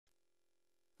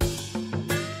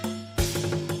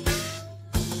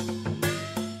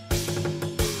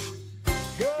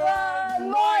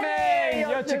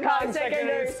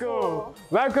Hello!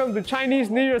 Welcome to Chinese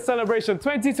New Year Celebration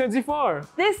 2024!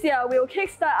 This year, we will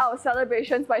kickstart our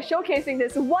celebrations by showcasing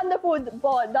this wonderful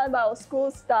board done by our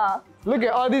school staff. Look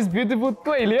at all these beautiful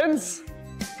对联.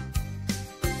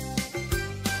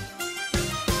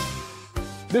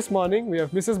 This morning, we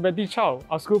have Mrs. Betty Chow,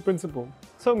 our school principal.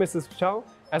 So, Mrs. Chow,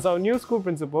 as our new school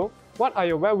principal, what are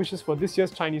your well wishes for this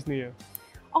year's Chinese New Year?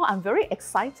 Oh, I'm very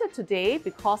excited today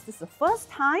because this is the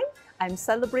first time I'm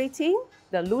celebrating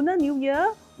the Lunar New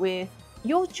Year with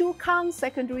Yio Chu Kang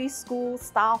Secondary School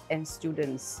staff and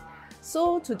students.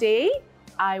 So today,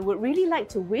 I would really like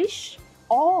to wish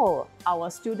all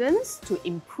our students to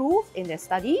improve in their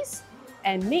studies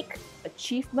and make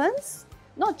achievements,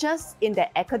 not just in their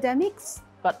academics,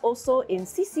 but also in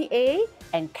CCA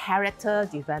and character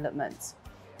development.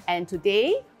 And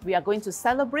today, we are going to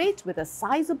celebrate with a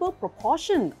sizable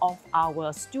proportion of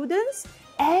our students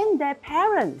and their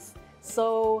parents.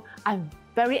 So I'm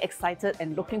very excited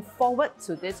and looking forward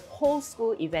to this whole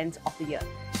school event of the year.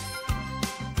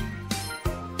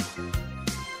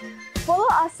 Follow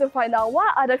us to find out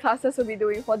what other classes will be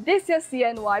doing for this year's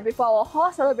CNY before our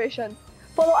hall celebration.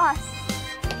 Follow us!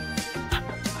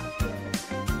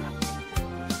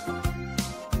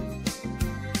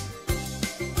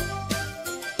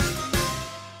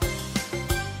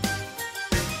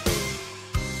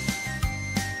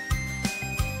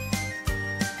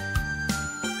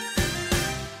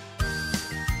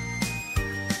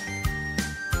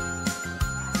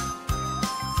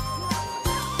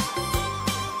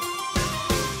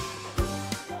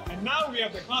 Now we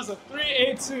have the class of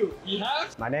 3A2. We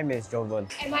have... My name is Jovan.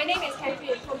 And my name is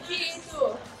Catherine from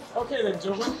 3A2. Okay then,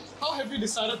 Jovan, how have you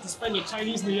decided to spend your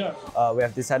Chinese New Year? We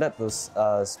have decided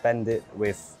to spend it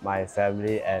with my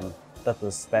family and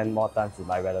to spend more time with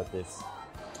my relatives.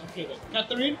 Okay then.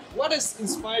 Catherine, what has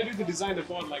inspired you to design a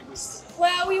board like this?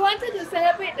 Well, we wanted to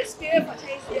celebrate the spirit for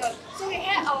Chinese New Year. So we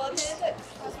had our talented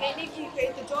cosmetic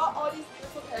create to draw all these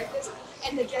beautiful characters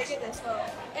and the dragon as well.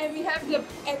 And we have the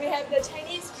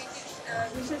Chinese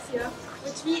wishes here,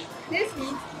 which means this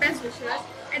means best wishes,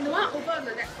 and the one over on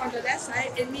the left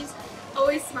side, it means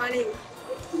always smiling.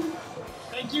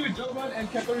 Thank you, Jovan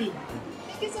and Catherine.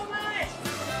 Thank you so much.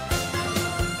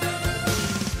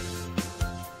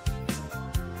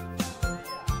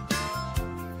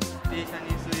 Happy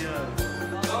Chinese New Year!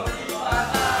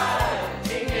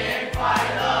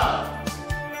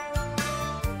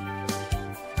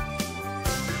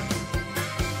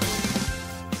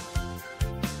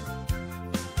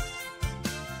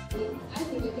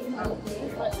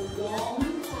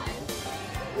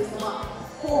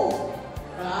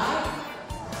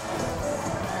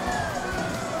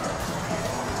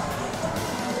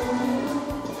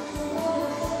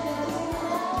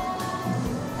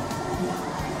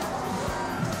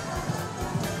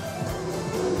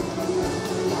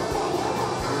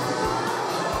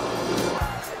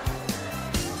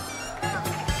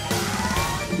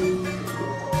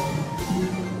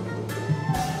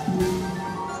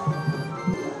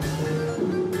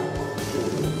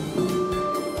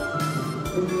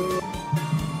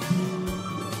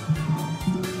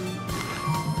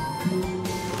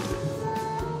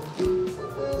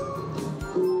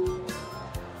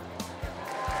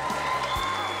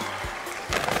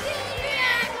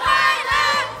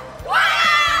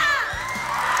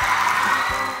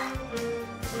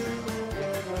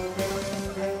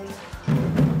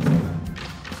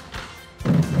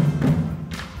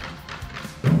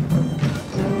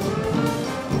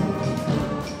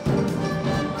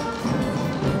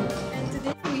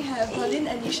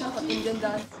 From Indian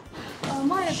dance.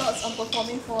 What are your thoughts on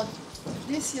performing for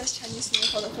this year's Chinese New Year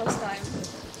for the first time?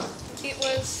 It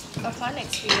was a fun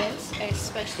experience,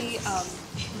 especially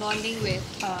bonding with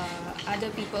other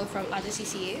people from other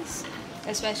CCAs,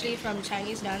 especially from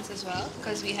Chinese dance as well,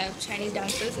 because we have Chinese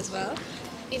dancers as well.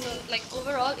 You know, like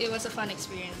overall, it was a fun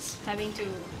experience having to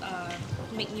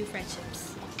make new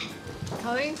friendships.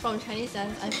 Coming from Chinese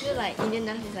dance, I feel like Indian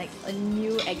dance is like a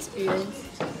new experience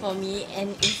for me, and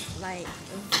it's like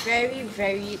very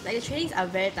like the trainings are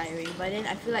very tiring, but then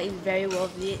I feel like it's very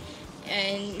worth it,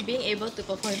 and being able to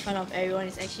perform in front of everyone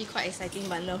is actually quite exciting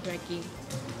but nerve-wracking.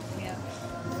 Yeah.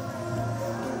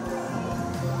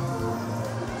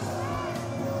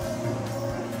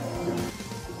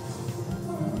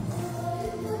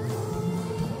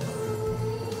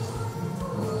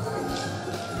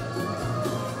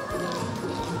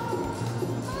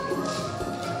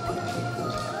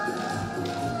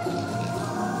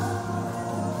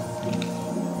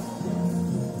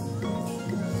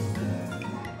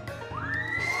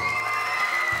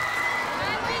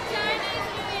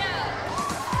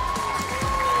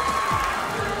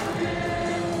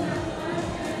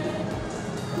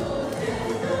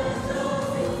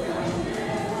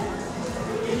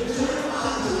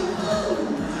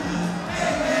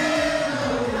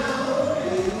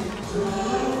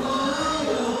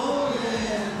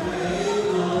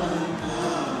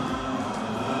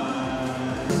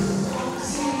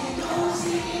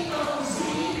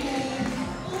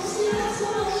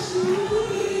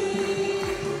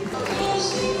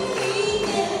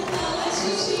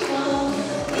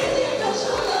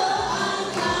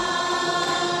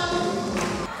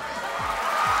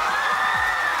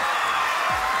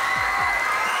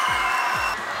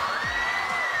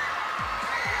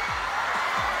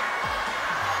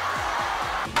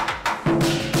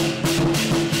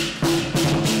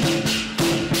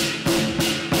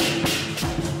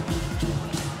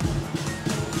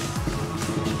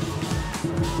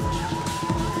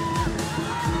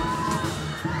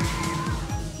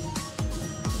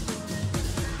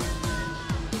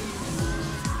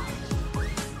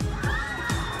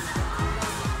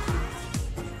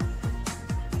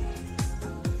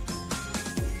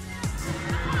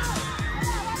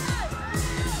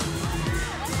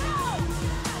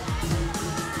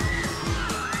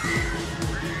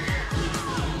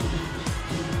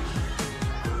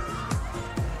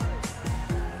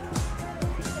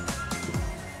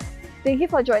 Thank you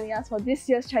for joining us for this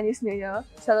year's Chinese New Year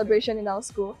celebration in our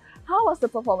school. How was the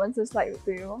performances like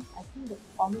to you? I think the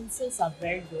performances are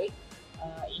very good.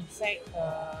 In fact,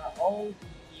 all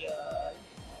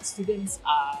the students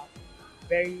are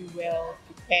very well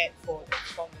prepared for the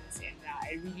performance, and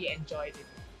I really enjoyed it.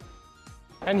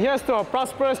 And here's to a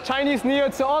prosperous Chinese New Year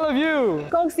to all of you!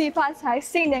 恭喜发财，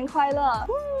新年快乐！